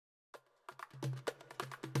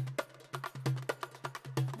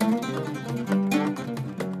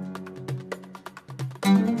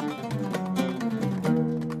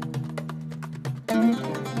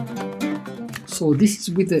So this is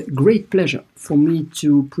with a great pleasure for me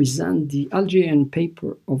to present the Algerian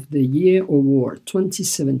Paper of the Year Award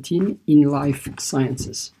 2017 in Life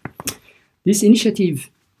Sciences. This initiative,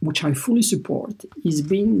 which I fully support, is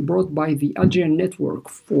being brought by the Algerian Network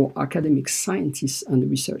for Academic Scientists and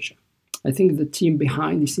Researchers. I think the team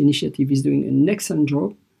behind this initiative is doing an excellent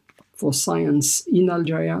job for science in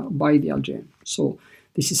Algeria by the Algerian. So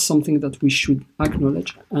this is something that we should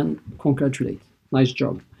acknowledge and congratulate. Nice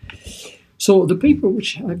job. So the paper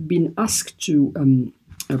which I've been asked to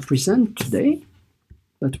present today,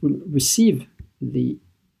 that will receive the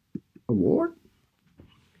award,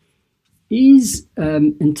 is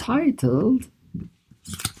entitled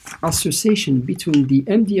Association between the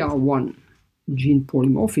MDR1 gene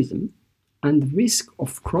polymorphism and the risk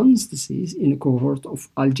of Crohn's disease in a cohort of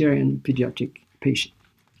Algerian pediatric patients.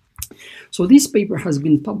 So this paper has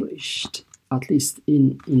been published, at least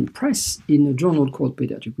in press, in a journal called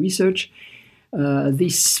Pediatric Research.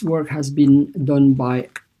 This work has been done by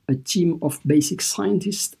a team of basic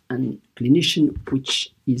scientists and clinicians,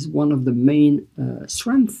 which is one of the main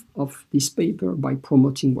strengths of this paper, by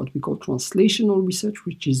promoting what we call translational research,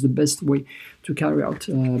 which is the best way to carry out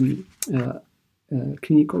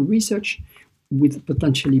clinical research with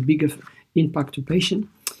potentially bigger impact to patients.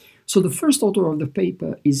 So the first author of the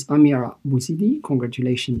paper is Amira Bouzidi.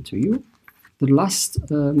 Congratulations to you. The last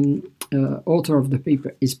author of the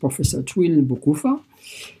paper is Professor Twil Boukoufa.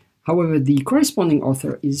 However, the corresponding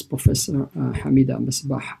author is Professor Hamida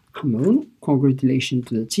Mesbah Hamroun. Congratulations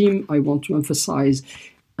to the team. I want to emphasize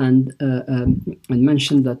and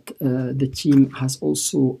mention that the team has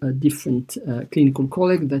also a different clinical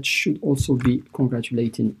colleague that should also be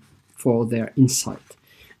congratulated for their insight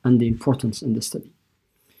and the importance in the study.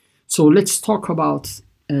 So let's talk about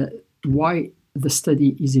why the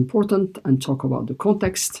study is important and talk about the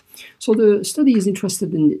context. So the study is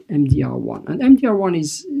interested in MDR1, and MDR1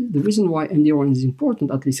 is the reason why MDR1 is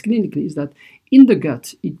important, at least clinically, is that in the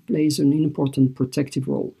gut it plays an important protective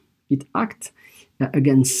role. It acts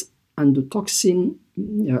against endotoxin,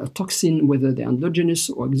 toxin, whether they're endogenous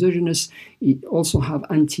or exogenous. It also have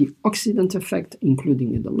antioxidant effect,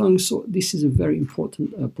 including in the lungs. So this is a very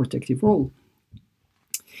important protective role.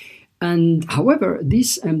 And however,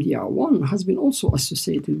 this MDR1 has been also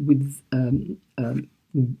associated with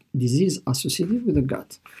disease associated with the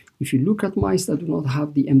gut. If you look at mice that do not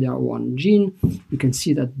have the MDR1 gene, you can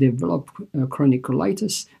see that they develop chronic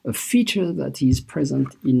colitis, a feature that is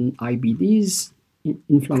present in IBDs,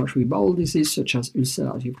 inflammatory bowel disease, such as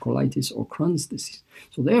ulcerative colitis or Crohn's disease.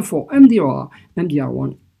 So therefore,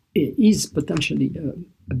 MDR1 is potentially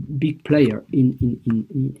a big player in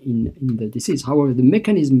the disease. However, the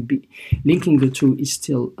mechanism linking the two is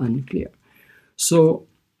still unclear. So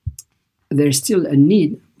there's still a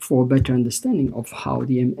need for better understanding of how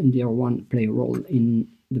the MDR1 play a role in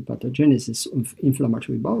the pathogenesis of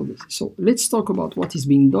inflammatory bowel disease. So let's talk about what is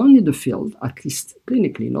being done in the field, at least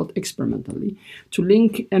clinically, not experimentally, to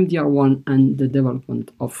link MDR1 and the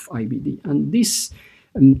development of IBD. And this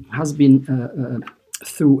has been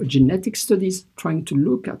through genetic studies, trying to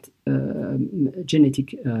look at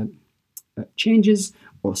genetic changes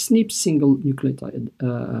or SNPs, single nucleotide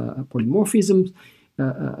polymorphisms,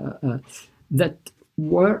 that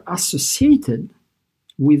were associated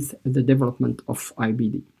with the development of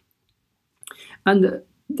IBD. And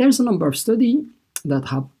there's a number of studies that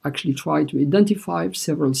have actually tried to identify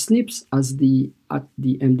several SNPs as at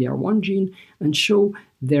the MDR1 gene and show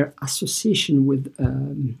their association with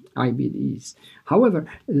IBDs. However,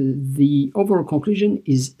 the overall conclusion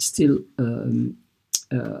is still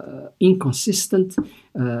inconsistent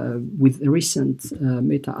with recent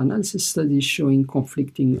meta-analysis studies showing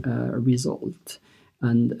conflicting results.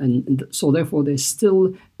 And so therefore there's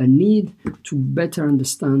still a need to better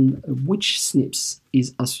understand which SNPs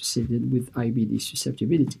is associated with IBD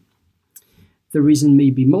susceptibility. The reason may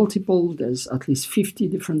be multiple. There's at least 50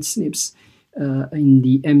 different SNPs in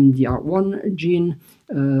the MDR1 gene.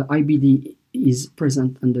 IBD is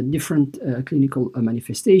present under different clinical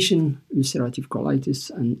manifestation, ulcerative colitis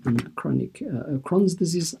and chronic Crohn's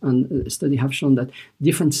disease. And studies have shown that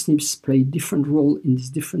different SNPs play different role in these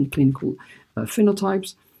different clinical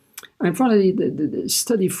phenotypes. And finally, the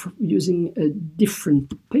study using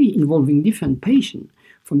involving different patients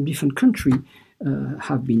from different countries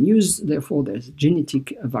have been used. Therefore, there's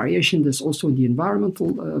genetic variation. There's also the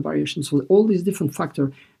environmental variation. So all these different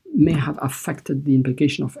factors may have affected the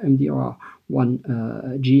implication of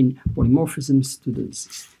MDR1 gene polymorphisms to the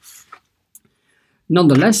disease.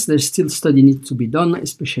 Nonetheless, there's still study needs to be done,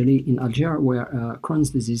 especially in Algeria, where Crohn's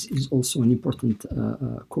disease is also an important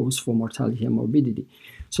cause for mortality and morbidity.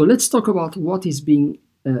 So let's talk about what is being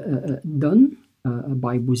done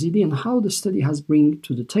by Bouzidi, and how the study has brought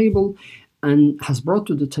to the table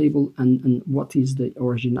and what is the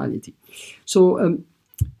originality. So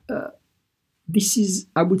this is,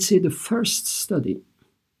 I would say, the first study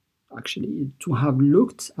actually to have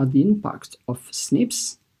looked at the impact of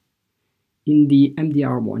SNPs in the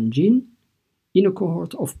MDR1 gene in a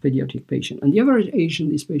cohort of pediatric patients. And the average age in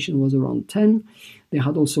this patient was around 10. They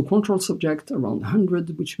had also control subject around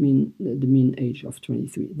 100, which means the mean age of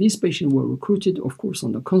 23. These patients were recruited, of course,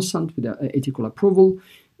 under consent with ethical approval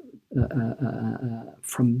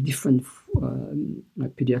from different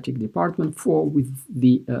pediatric departments, with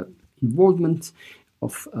the involvement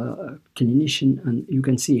of clinician, and you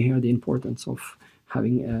can see here the importance of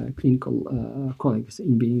having clinical colleagues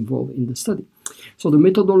in being involved in the study. So the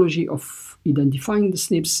methodology of identifying the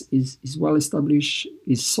SNPs is well established,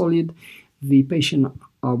 is solid. The patients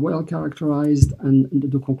are well characterized, and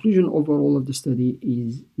the conclusion overall of the study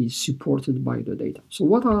is supported by the data. So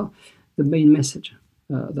what are the main message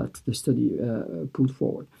that the study put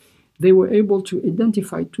forward? They were able to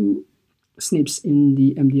identify two SNPs in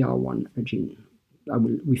the MDR1 gene. I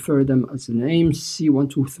will refer them as the names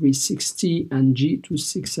C12360 and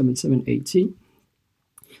G267780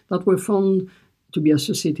 that were found to be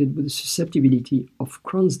associated with the susceptibility of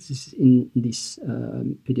Crohn's disease in this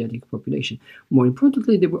pediatric population. More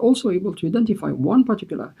importantly, they were also able to identify one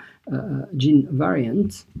particular gene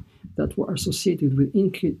variant that were associated with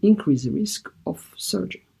increased risk of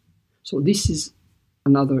surgery. So this is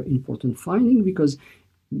another important finding, because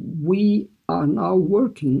we are now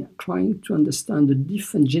working, trying to understand the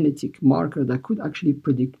different genetic marker that could actually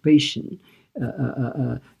predict patient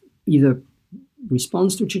either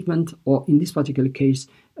response to treatment or, in this particular case,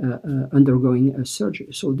 undergoing a surgery.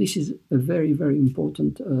 So this is a very, very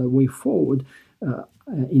important way forward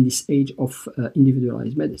in this age of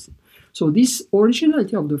individualized medicine. So this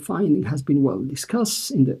originality of the finding has been well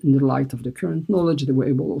discussed in the light of the current knowledge. They were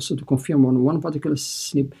able also to confirm on one particular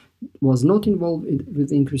SNP was not involved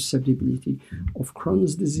with increased susceptibility of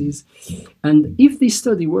Crohn's disease. And if this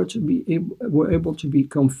study were able to be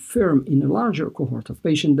confirmed in a larger cohort of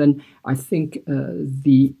patients, then I think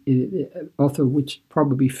the author would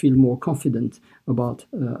probably feel more confident about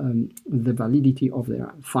the validity of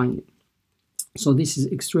their finding. So this is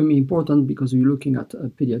extremely important because we're looking at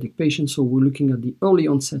pediatric patients, so we're looking at the early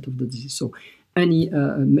onset of the disease. So any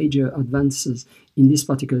major advances in this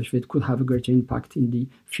particular field could have a greater impact in the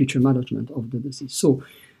future management of the disease. So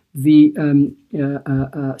the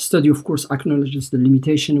study, of course, acknowledges the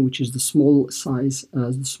limitation, which is the small size,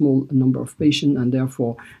 the small number of patients, and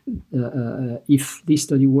therefore, if this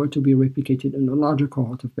study were to be replicated in a larger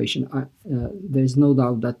cohort of patients, there's no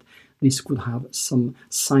doubt that this could have some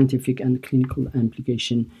scientific and clinical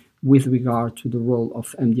implication with regard to the role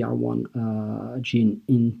of MDR1 gene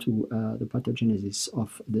into the pathogenesis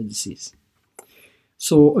of the disease.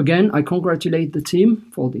 So again, I congratulate the team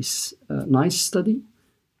for this nice study,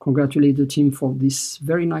 congratulate the team for this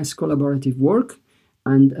very nice collaborative work,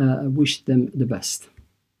 and wish them the best.